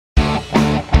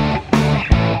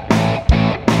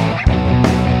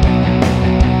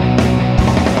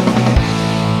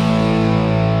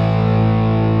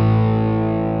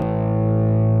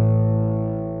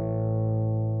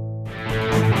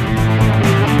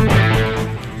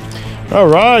All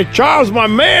right, Charles, my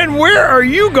man, where are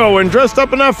you going dressed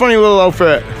up in that funny little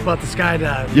outfit? About to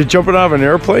skydive. You're jumping out of an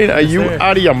airplane? Are you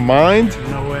out of your mind?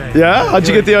 No way. Yeah? How'd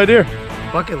you get the idea?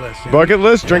 Bucket list. Yeah. Bucket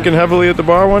list? Drinking heavily at the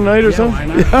bar one night or something?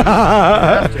 Why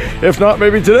not? If not,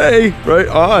 maybe today. Right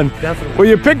on. Definitely. Well,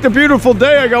 you picked a beautiful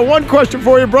day. I got one question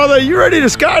for you, brother. You ready to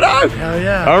skydive? Hell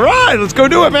yeah. All right, let's go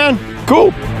do it, man.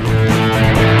 Cool.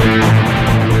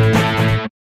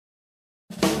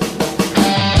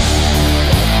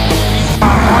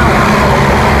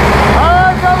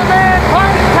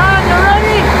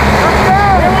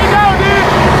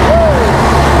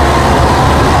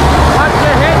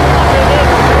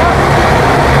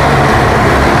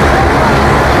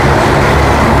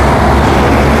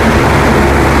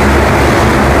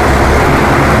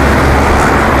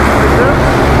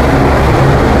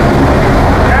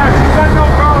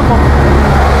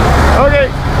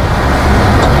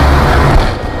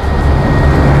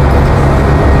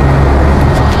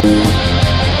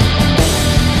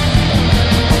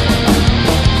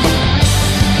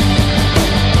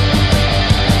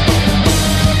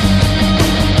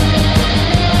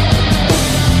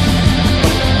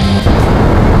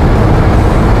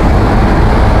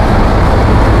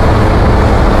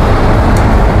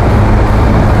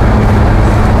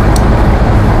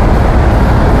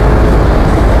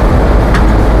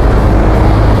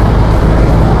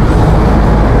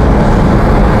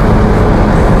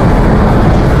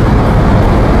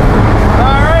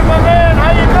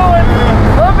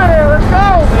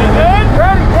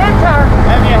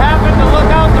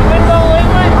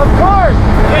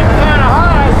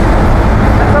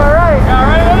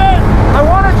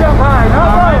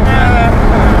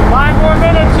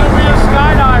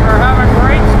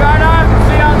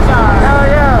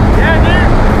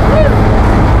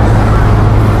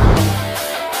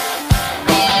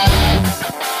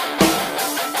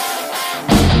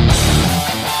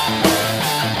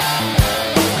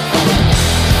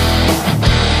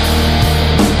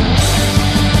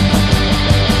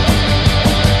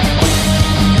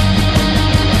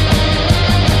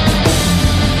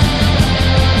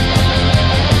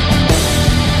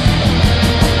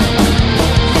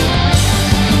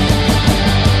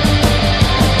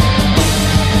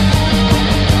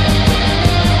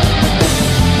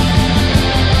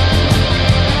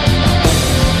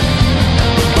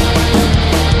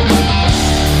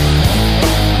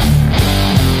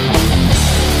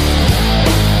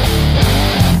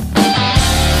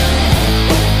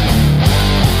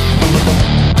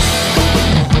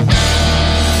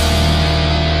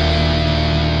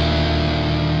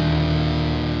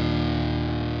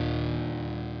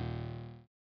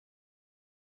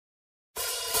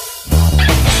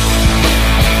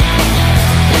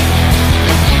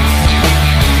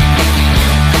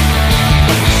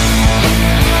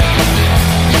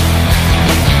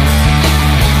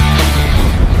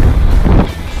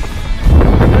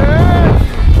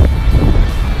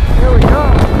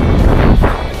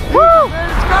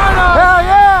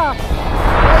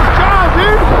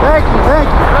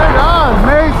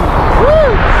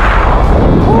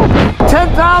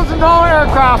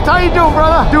 How you doing,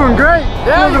 brother? Doing great.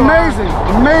 Yeah, feels amazing.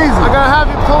 Amazing. I'm gonna have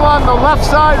you pull on the left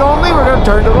side only. We're gonna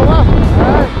turn to the left. All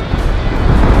right.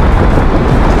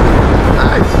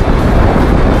 Nice.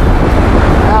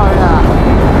 Hell yeah.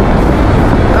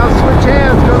 Now switch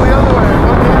hands. Go the other way.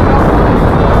 One hand up.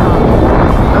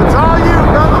 That's all you,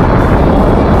 brother.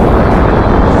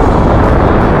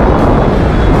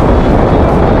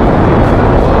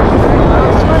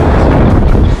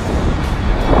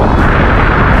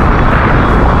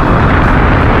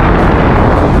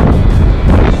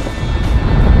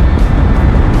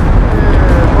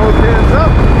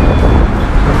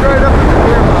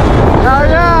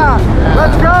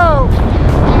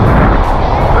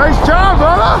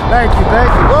 Thank you, thank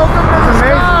you. Welcome to the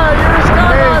sky. You're a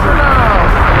skydiver now.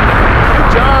 Good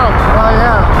job. Oh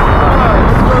yeah. All right,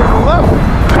 let's go to the left.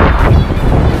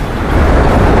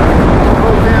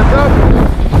 Both hands up.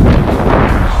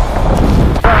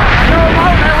 I know how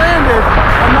I landed.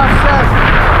 I'm not set.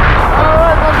 All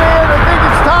right, my man. I think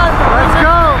it's time to Let's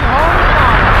go.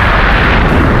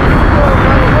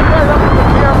 Look right up at the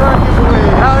camera and give a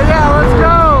wave. Hell yeah, let's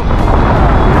go.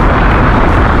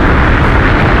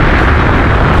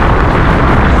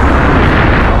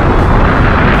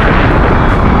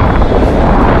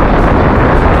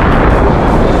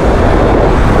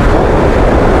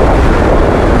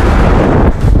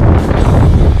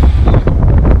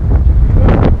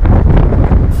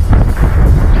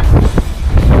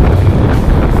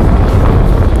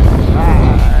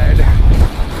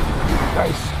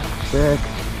 Sick.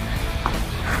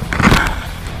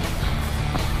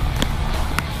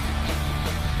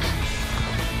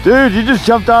 Dude, you just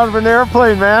jumped out of an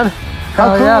airplane, man.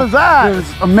 How cool was that? It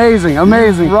was amazing,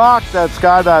 amazing. You rocked that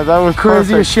skydive. That was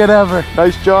craziest shit ever.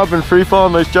 Nice job in free fall.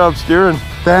 Nice job steering.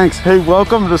 Thanks. Hey,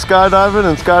 welcome to skydiving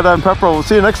and Skydive Pepperell. We'll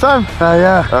see you next time.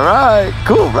 Yeah. All right,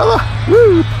 cool, brother.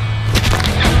 Woo.